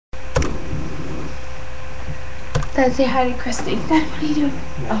Dad, say hi to Christy. Dad, what are you doing?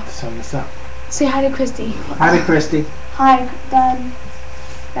 Yeah, sum this up. Say hi to Christy. Hi to Christy. Hi, Dad.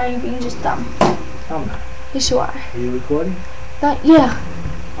 Now you're being just dumb. I'm not. Yes, you are. Are you recording? Yeah.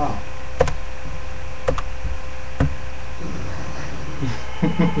 Oh.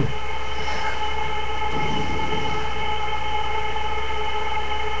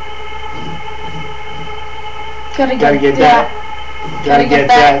 Gotta Gotta get that. that. Gotta get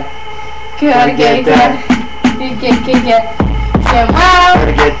that. Gotta get that. Get. Sham wow.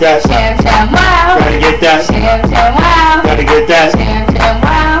 Gotta get that. Sham Sham Wow. Gotta get that. Sham Sham Wow. Gotta get that. Sham Sham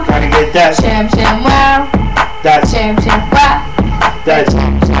Wow. Gotta get that. Sham Sham Wow. That's Sham Sham Wow. that's.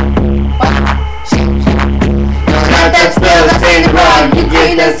 That spell that stays wrong. You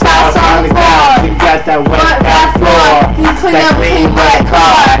clean the spots on the floor. You got that wet back floor. You clean up clean wet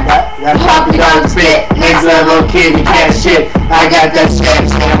car. That puppy dog spit. Next level kid, you can't shit. I got that Sham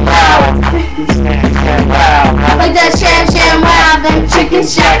Sham Wow. Sham Sham Wow. Like that Sham Sham Wow. Them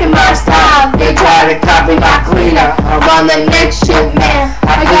chickens shacking my style. They try to copy my cleaner. I'm on the next shit, man.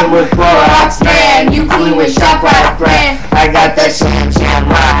 I clean with Clorox man. You clean with ShopRite brand. I got that Sham Sham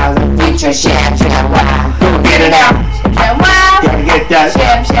Wow. The future Sham Sham Wow. Go get it out. Sham Sham Wow. Gotta get that.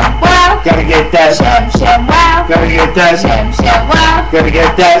 Sham Sham Wow. Gotta get that. Sham Sham Wow. Gotta get that. Sham Sham Wow. Gotta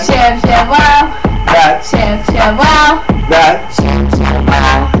get that. Sham Sham Wow. That. Sham Sham Wow. That. Sham Sham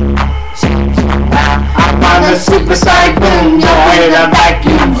Wow. Sham Sham Wow. I'm on the supersonic boom. You'll hear the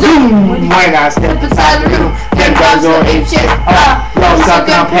vacuum zoom. When I step inside the room, them dogs will eat shit. Blow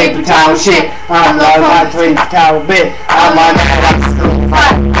sucking on paper towel shit. I'm on my paper towel bit. I'm on that like school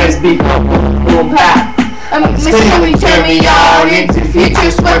fight. Let's be boom, boom, bap. Mystery turn me on into the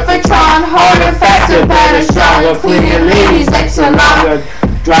future, squirt for Tron. Harder, faster, better, stronger. Clean your ladies like salon.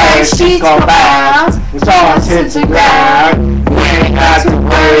 Dryer sheets go bounce. It's all hits the ground. We ain't got to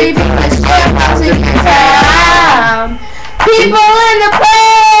worry because Sham Wow's in the town. People in the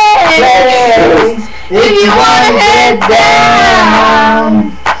place, if you wanna head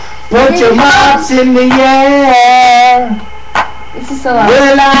down, put your mops in the air. this is so loud.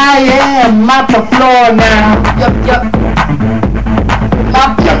 Well, I am mop the floor now. Yup.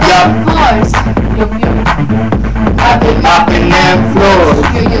 Mopping Yup, them floors. Yup. I've been mopping them floors.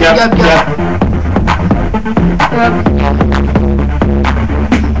 Yup.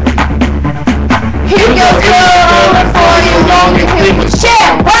 Here goes going for you long and clean with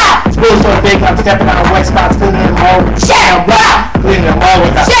Sham Wow. Spoons so big, I'm stepping on wet spots, cleaning them all. Sham Wow. Cleaning them all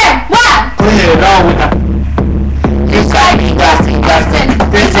with the. Sham Wow. Cleaning it all with the. This like me Dustin.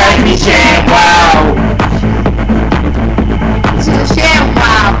 This ain't me Sham Wow. This is a Sham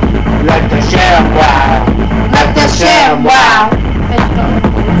Wow. Like the Sham Wow. Like the Sham Wow.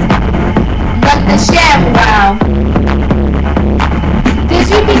 Like the Sham Wow. This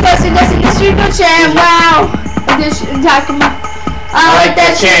week be Dustin. This week be Sham Wow. This talking about. I like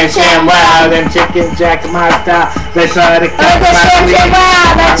that Sham Wow. Them chicken jack my style. They try to I like cut that my Sham sleeve.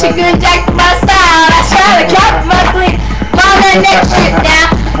 Wow. That chicken jack my style. I try to cut my sleeve. On the next shit now.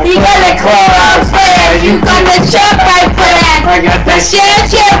 You got the Clorox brand. You got the ShopRite brand. I got that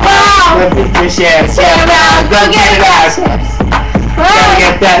Sham Wow. Let me get Sham Sham Wow. Go get it out. Gotta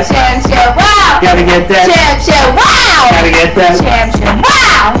get that. Sham Wow. Gotta get that. Sham Wow. Gotta get that. Sham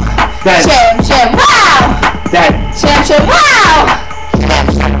Wow. That. Sham Wow. That. Sham Wow.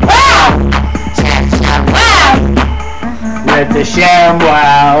 Sham Wow. Sham Wow. Let the Sham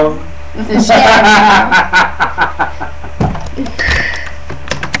Wow. The Sham Wow.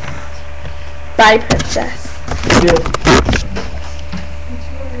 Bye, princess. Yeah.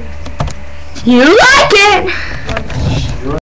 You like it?